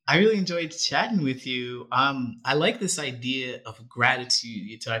really enjoyed chatting with you. I like this idea of gratitude.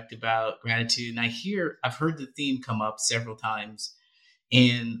 You talked about gratitude, and I've heard the theme come up several times.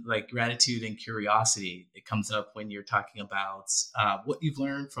 And like gratitude and curiosity, it comes up when you're talking about what you've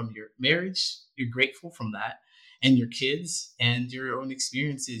learned from your marriage. You're grateful from that, and your kids and your own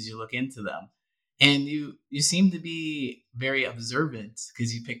experiences. You look into them, and you seem to be very observant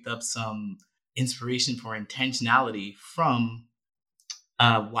because you picked up some inspiration for intentionality from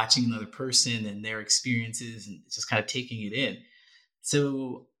watching another person and their experiences and just kind of taking it in.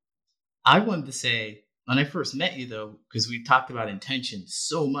 So I wanted to say when I first met you, though, because we talked about intention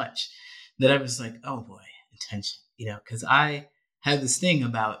so much, that I was like, oh boy, intention, because I have this thing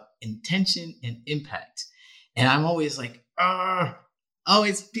about intention and impact. And I'm always like,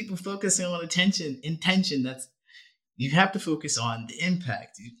 always people focusing on intention. You have to focus on the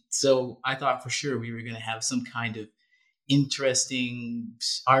impact. So I thought for sure we were going to have some kind of interesting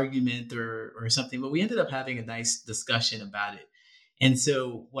argument or something, but we ended up having a nice discussion about it. And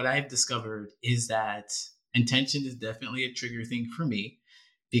so what I've discovered is that intention is definitely a trigger thing for me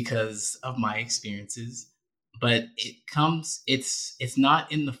because of my experiences, but it's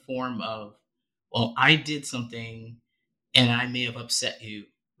not in the form of, well, I did something and I may have upset you,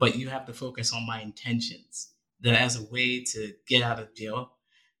 but you have to focus on my intentions that as a way to get out of jail.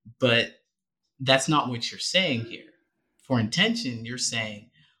 But that's not what you're saying here. For intention, you're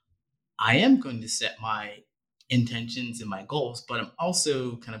saying, I am going to set my intentions and my goals, but I'm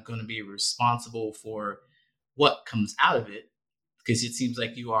also kind of going to be responsible for what comes out of it because it seems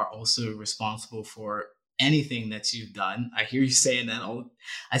like you are also responsible for anything that you've done. I hear you saying that.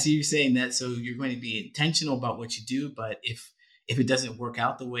 I see you saying that. So you're going to be intentional about what you do, but if it doesn't work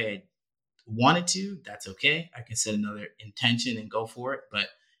out the way I want it to, that's okay. I can set another intention and go for it, but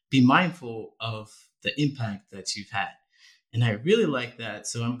be mindful of the impact that you've had. And I really like that.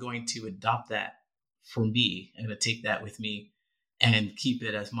 So I'm going to adopt that for me. I'm going to take that with me and keep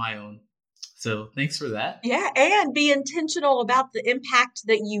it as my own. So thanks for that. Yeah, and be intentional about the impact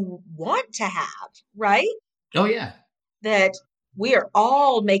that you want to have, right? Oh, yeah. That we are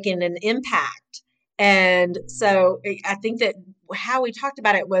all making an impact. And so I think that how we talked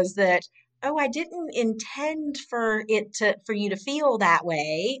about it was that, oh, I didn't intend for you to feel that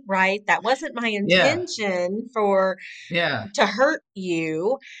way, right? That wasn't my Yeah. intention for Yeah. to hurt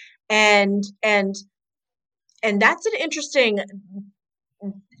you. And that's an interesting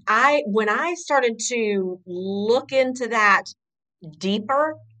when I started to look into that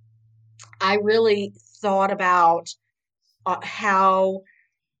deeper, I really thought about how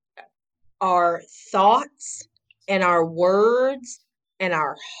our thoughts and our words and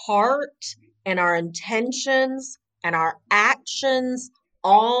our heart and our intentions and our actions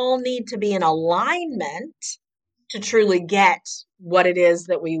all need to be in alignment to truly get what it is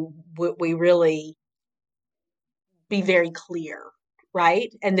that we really be very clear, right?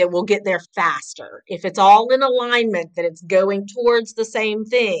 And that we'll get there faster. If it's all in alignment, that it's going towards the same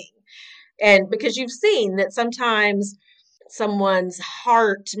thing. And because you've seen that sometimes someone's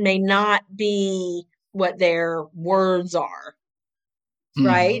heart may not be what their words are,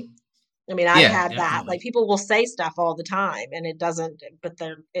 right? Hmm. I mean, I've Yeah, had that. Like definitely. people will say stuff all the time and it doesn't, but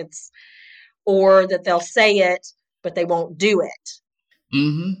or that they'll say it, but they won't do it,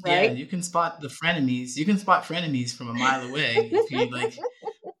 Hmm. Yeah, right? you can spot the frenemies. You can spot frenemies from a mile away if you like.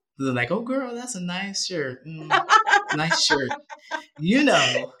 They're like, "Oh, girl, that's a nice shirt. Nice shirt." You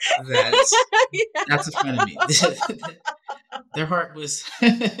know that that's a frenemy. Their heart was,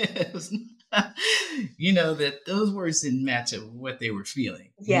 you know, that those words didn't match up with what they were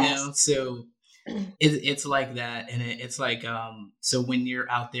feeling. You Yes. know, so it's like that, and it's like so when you're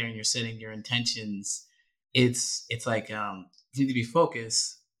out there and you're setting your intentions, it's like you need to be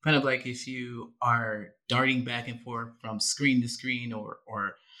focused, kind of like if you are darting back and forth from screen to screen, or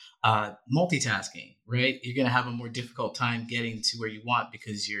multitasking, right? You're going to have a more difficult time getting to where you want,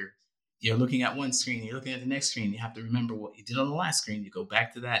 because you're looking at one screen, you're looking at the next screen, you have to remember what you did on the last screen, you go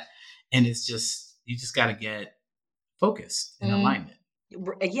back to that, and it's just, you just got to get focused in Mm, alignment.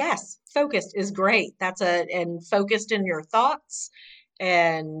 yes, focused is great. And focused in your thoughts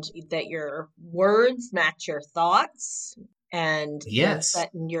and that your words match your thoughts and then Yes.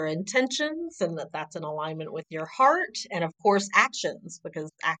 setting your intentions and that that's in alignment with your heart and of course actions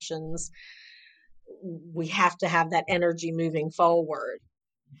because actions we have to have that energy moving forward.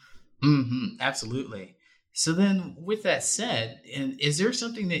 Absolutely. So then, with that said, and is there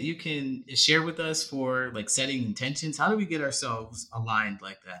something that you can share with us for like setting intentions? How do we get ourselves aligned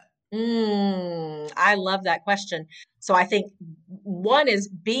like that? I love that question. So I think one is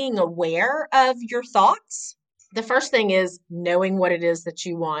being aware of your thoughts. The first thing is knowing what it is that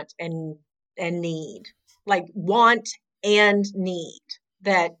you want and need. Like want and need.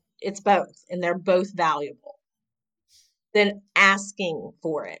 That it's both and they're both valuable. Then asking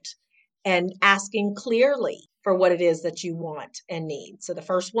for it and asking clearly for what it is that you want and need. So the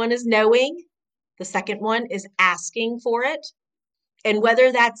first one is knowing, the second one is asking for it, and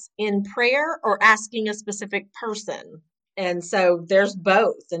whether that's in prayer or asking a specific person. And so there's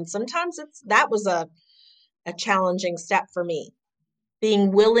both. And sometimes that was a challenging step for me,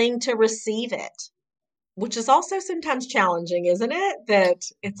 being willing to receive it, which is also sometimes challenging, isn't it? That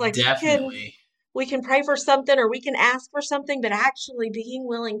it's like Definitely. we can pray for something or we can ask for something, but actually being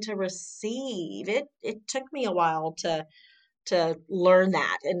willing to receive it, it took me a while to learn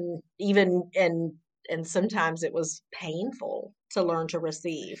that. And even and sometimes it was painful to learn to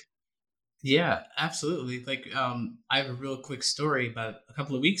receive. Yeah, absolutely. Like, I have a real quick story. About a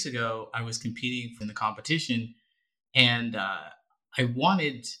couple of weeks ago, I was competing in the competition, and I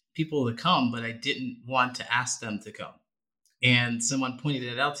wanted people to come, but I didn't want to ask them to come. And someone pointed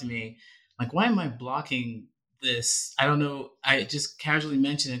it out to me, like, why am I blocking this? I don't know. I just casually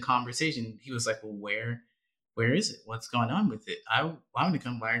mentioned in conversation. He was like, well, where is it? What's going on with it? I want to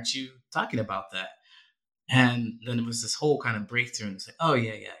come. Why aren't you talking about that? And then it was this whole kind of breakthrough, and it's like, oh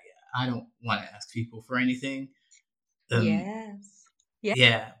yeah, yeah, yeah. I don't want to ask people for anything. Um, Yes. Yeah.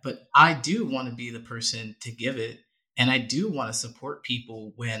 yeah, but I do want to be the person to give it, and I do want to support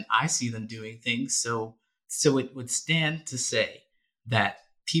people when I see them doing things. So it would stand to say that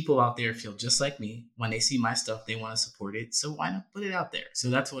people out there feel just like me. When they see my stuff, they want to support it. So why not put it out there? So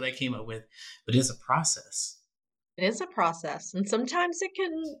that's what I came up with. But it's a process. It is a process, and sometimes it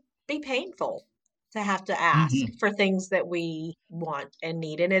can be painful to have to ask Hmm. for things that we want and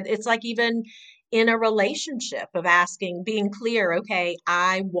need. And it's like even in a relationship of asking, being clear, okay,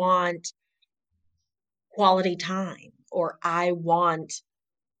 I want quality time or I want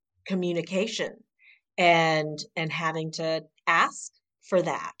communication and having to ask for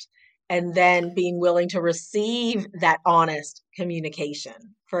that and then being willing to receive that honest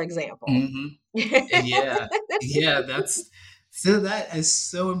communication, for example. Hmm. Yeah, yeah. That's so. That is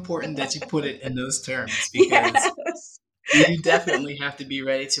so important that you put it in those terms, because Yes. you definitely have to be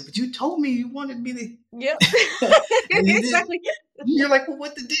ready to. But you told me you wanted me Yep. to, and you did. Exactly. You're like, well,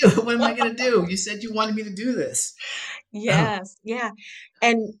 what to do? What am I going to do? You said you wanted me to do this. Oh, Yes. Yeah.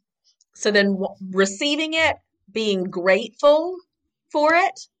 And so then receiving it, being grateful for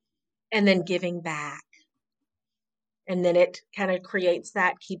it, and then giving back. And then it kind of keeps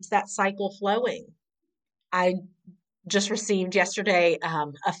that cycle flowing. I just received yesterday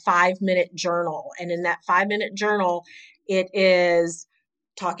a 5-minute journal. And in that 5-minute journal, it is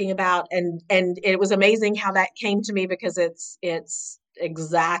talking about, and it was amazing how that came to me because it's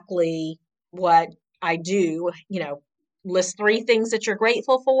exactly what I do. List 3 things that you're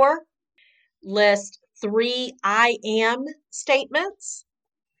grateful for, list 3 I am statements,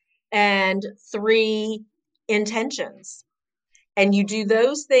 and 3 intentions. And you do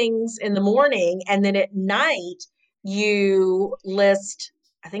those things in the morning, and then at night you list,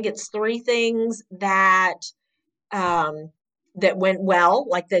 I think it's 3 things that that went well,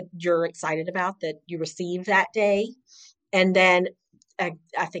 like that you're excited about, that you received that day. And then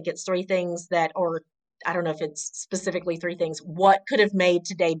I think it's 3 things that, or I don't know if it's specifically 3 things, what could have made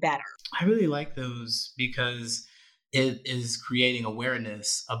today better. I really like those because it is creating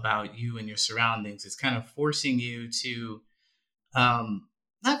awareness about you and your surroundings. It's kind of forcing you to,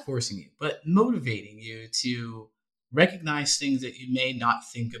 not forcing you, but motivating you to recognize things that you may not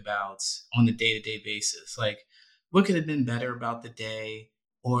think about on a day-to-day basis. Like, what could have been better about the day?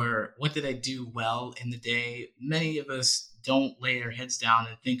 Or what did I do well in the day? Many of us don't lay our heads down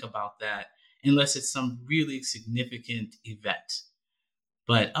and think about that unless it's some really significant event.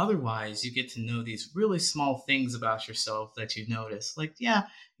 But otherwise, you get to know these really small things about yourself that you notice. Like, yeah,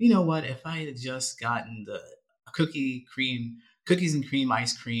 you know what? If I had just gotten the cookies and cream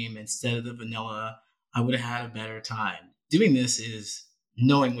ice cream instead of the vanilla, I would have had a better time. Doing this is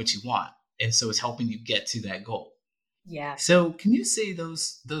knowing what you want. And so it's helping you get to that goal. Yeah. So can you say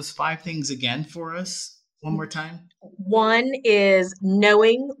those 5 things again for us one more time? 1 is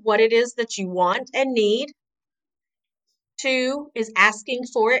knowing what it is that you want and need. 2 is asking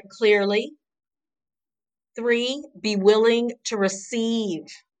for it clearly. 3, be willing to receive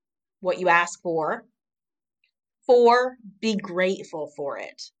what you ask for. 4, be grateful for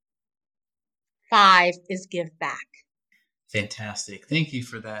it. 5 is give back. Fantastic. Thank you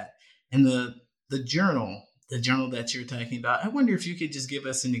for that. And the journal that you're talking about, I wonder if you could just give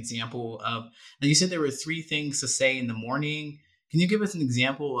us an example of, now you said there were 3 things to say in the morning. Can you give us an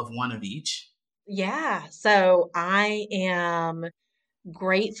example of one of each? Yeah. So I am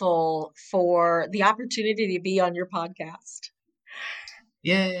grateful for the opportunity to be on your podcast.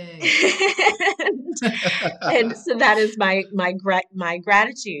 Yay. and so that is my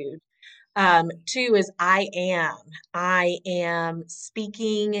gratitude. 2 is I am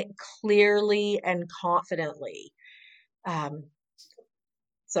speaking clearly and confidently.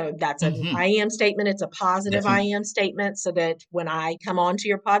 So that's an I am statement. It's a positive Definitely. I am statement, so that when I come onto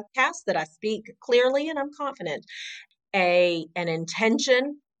your podcast, that I speak clearly and I'm confident. An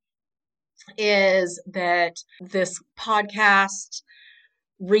intention is that this podcast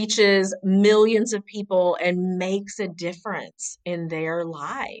reaches millions of people and makes a difference in their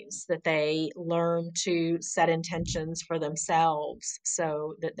lives, that they learn to set intentions for themselves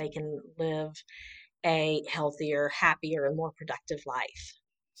so that they can live a healthier, happier, and more productive life.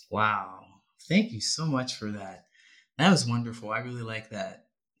 Wow. Thank you so much for that. That was wonderful. I really like that,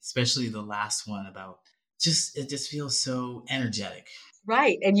 especially the last one about it just feels so energetic.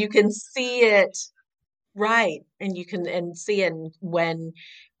 Right. And you can see it. Right. And you can see it when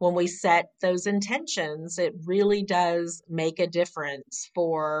we set those intentions, it really does make a difference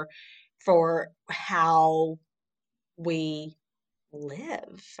for how we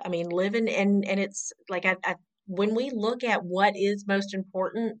live. I mean, living and it's like when we look at what is most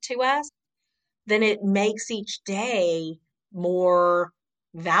important to us, then it makes each day more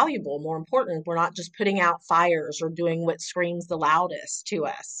valuable, more important. We're not just putting out fires or doing what screams the loudest to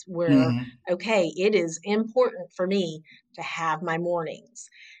us. We're Mm-hmm. okay, it is important for me to have my mornings.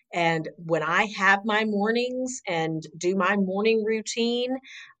 And when I have my mornings and do my morning routine,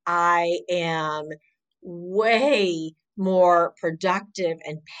 I am way more productive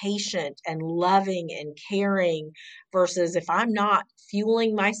and patient and loving and caring, versus if I'm not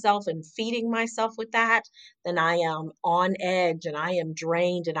fueling myself and feeding myself with that, then I am on edge and I am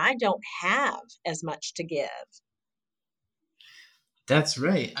drained and I don't have as much to give. That's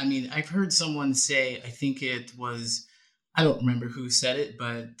right. I mean, I've heard someone say, I think it was, I don't remember who said it,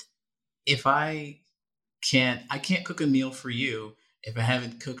 but if I can't cook a meal for you if I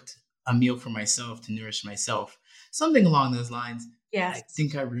haven't cooked a meal for myself to nourish myself. Something along those lines. I Yes.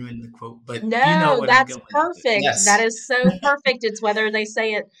 think I ruined the quote, but you know No, what I'm that's going with. perfect. That Yes. is so perfect. It's whether they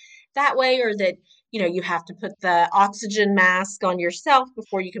say it that way or that, you have to put the oxygen mask on yourself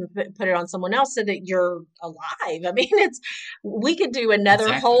before you can put it on someone else so that you're alive. I mean, we could do another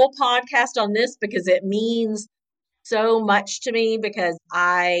Exactly. whole podcast on this because it means so much to me, because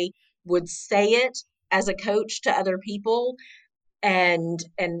I would say it as a coach to other people, and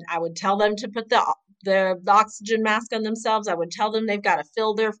I would tell them to put the oxygen mask on themselves. I would tell them they've got to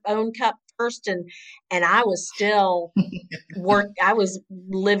fill their own cup first, and I was still I was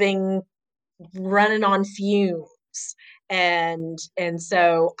living, running on fumes. And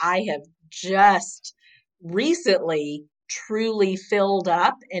so I have just recently truly filled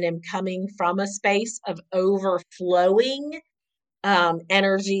up and am coming from a space of overflowing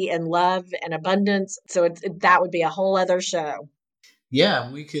energy and love and abundance. So that would be a whole other show.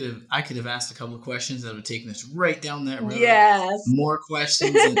 Yeah, I could have asked a couple of questions that would have taken us right down that road. Yes. More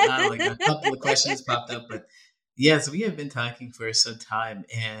questions, and like a couple of questions popped up. But yes, we have been talking for some time,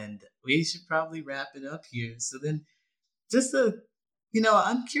 and we should probably wrap it up here. So then, just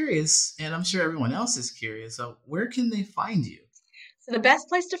I'm curious, and I'm sure everyone else is curious. So where can they find you? So the best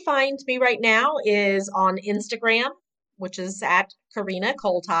place to find me right now is on Instagram, which is at Karina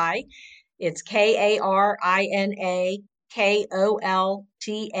Koltai. It's KarinaKoltai,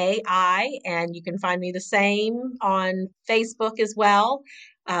 and you can find me the same on Facebook as well.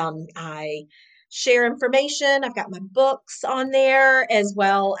 I share information. I've got my books on there, as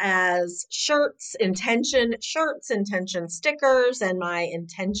well as intention stickers, and my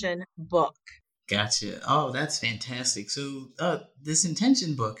intention book. Gotcha. Oh, that's fantastic. So this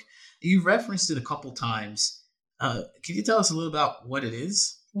intention book, you referenced it a couple times. Can you tell us a little about what it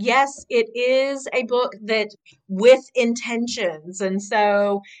is? Yes, it is a book that with intentions. And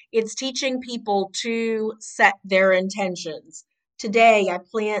so it's teaching people to set their intentions. Today, I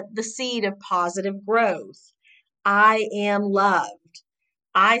plant the seed of positive growth. I am loved.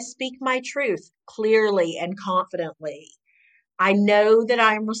 I speak my truth clearly and confidently. I know that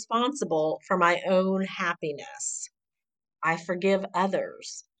I am responsible for my own happiness. I forgive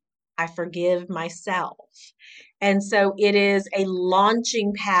others. I forgive myself. And so it is a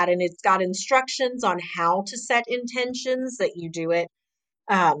launching pad, and it's got instructions on how to set intentions, that you do it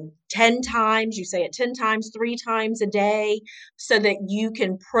 10 times, you say it 10 times, 3 times a day, so that you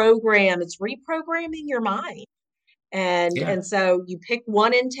can it's reprogramming your mind. And so you pick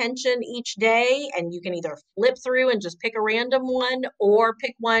one intention each day, and you can either flip through and just pick a random one, or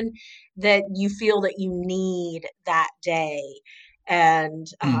pick one that you feel that you need that day. And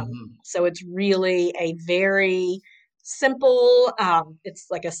so it's really a very simple, it's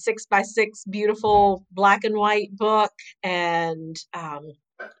like a 6x6 beautiful black and white book, and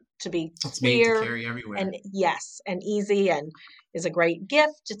to be it's clear, made to carry everywhere. And yes, and easy, and is a great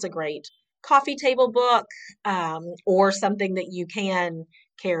gift. It's a great coffee table book, or something that you can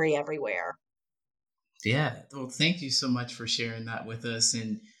carry everywhere. Yeah. Well, thank you so much for sharing that with us,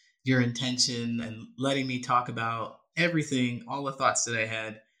 and your intention, and letting me talk about everything, all the thoughts that I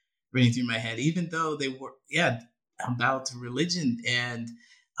had running through my head, even though they were, about religion and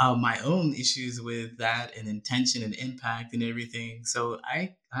my own issues with that, and intention and impact and everything. So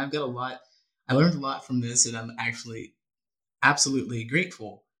I've got a lot. I learned a lot from this, and I'm actually absolutely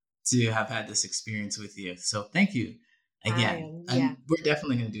grateful to have had this experience with you. So thank you again. And we're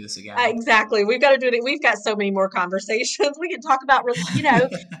definitely going to do this again. Exactly. We've got to do it. We've got so many more conversations. We can talk about,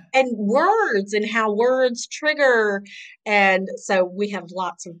 and words, and how words trigger. And so we have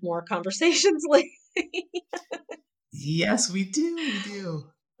lots of more conversations later. Yes, we do. We do.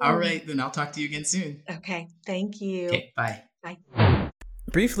 All right, then I'll talk to you again soon. Okay. Thank you. Okay, bye. Bye.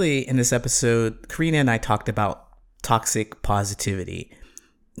 Briefly in this episode, Karina and I talked about toxic positivity.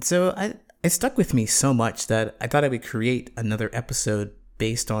 So it stuck with me so much that I thought I would create another episode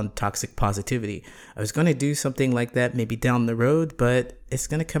based on toxic positivity. I was going to do something like that maybe down the road, but it's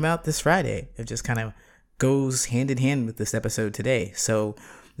going to come out this Friday. It just kind of goes hand in hand with this episode today. So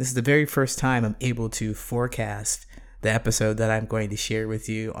this is the very first time I'm able to forecast the episode that I'm going to share with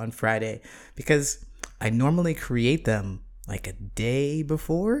you on Friday, because I normally create them like a day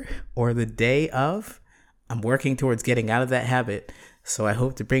before or the day of. I'm working towards getting out of that habit, so I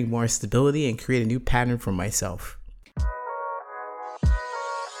hope to bring more stability and create a new pattern for myself.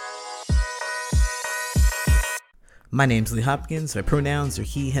 My name's Lee Hopkins. My pronouns are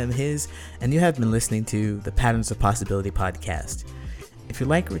he, him, his, and you have been listening to the Patterns of Possibility podcast. If you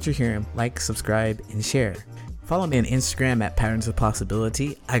like what you're hearing, like, subscribe, and share. Follow me on Instagram at Patterns of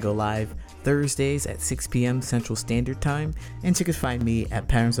Possibility. I go live Thursdays at 6 p.m. Central Standard Time, and you can find me at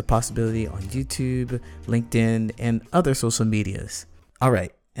Patterns of Possibility on YouTube, LinkedIn, and other social medias. All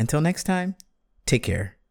right, until next time, take care.